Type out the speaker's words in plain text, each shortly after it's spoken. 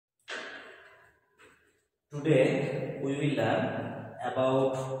Today we will learn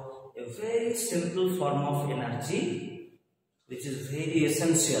about a very simple form of energy which is very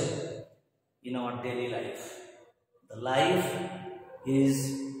essential in our daily life. The life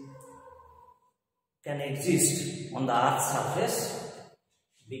can exist on the earth's surface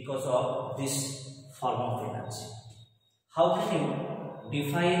because of this form of energy. How can you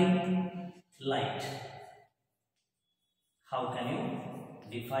define light? How can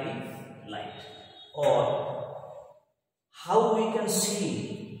you define light? Or how we can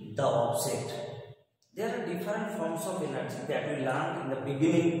see the object? There are different forms of energy that we learned in the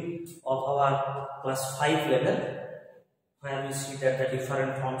beginning of our class 5 level, where we see that the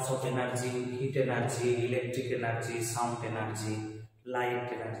different forms of energy: heat energy, electric energy, sound energy,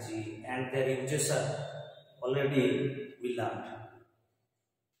 light energy, and their uses are already we learned.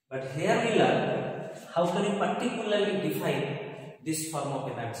 But here we learn how can you particularly define this form of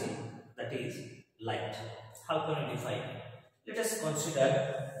energy, that is light. How can you define it? Let us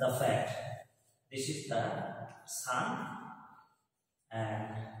consider the fact this is the sun and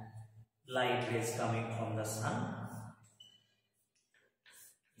light rays coming from the sun,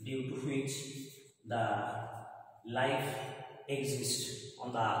 due to which the life exists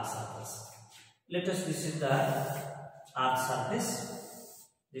on the earth's surface. Let us, this is the earth's surface.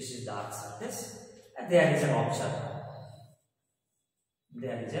 This is the earth's surface, and there is an observer.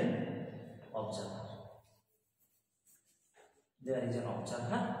 There is an observer. There is an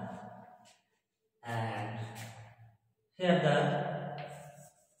observer, and here the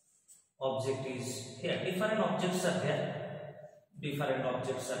object is here. Different objects are here. Different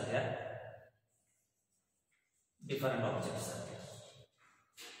objects are here. Different objects are here.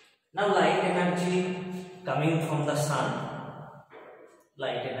 Now light energy coming from the sun.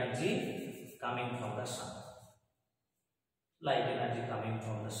 Light energy coming from the sun. Light energy coming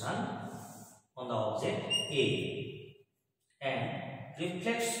from the sun on the object A, and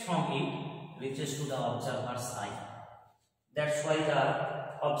reflects from it, reaches to the observer's eye. That's why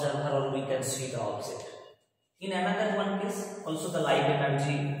the observer, or we can see the object. In another one case, also the light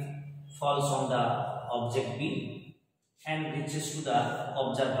energy falls on the object B and reaches to the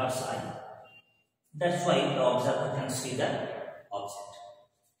observer's eye. That's why the observer can see the object.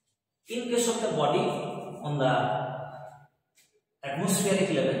 In case of the body on the atmospheric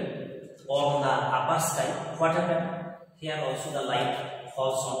level or on the upper sky, what happened? Here also the light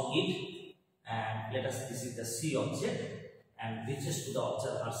falls on it, and let us, this is the C object, and reaches to the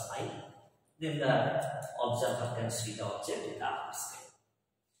observer's eye. Then the observer can see the object in the upper sky.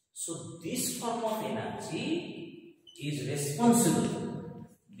 So this form of energy is responsible.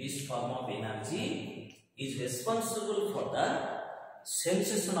 This form of energy is responsible for the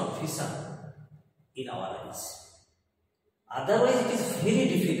sensation of vision in our eyes. Otherwise, it is very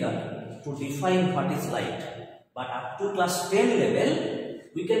difficult to define what is light. But up to class 10 level,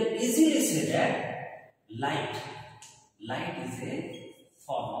 we can easily say that light is a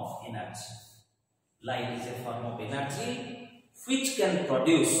form of energy. Light is a form of energy which can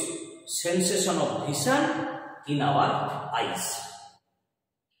produce sensation of vision in our eyes.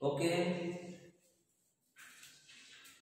 Okay.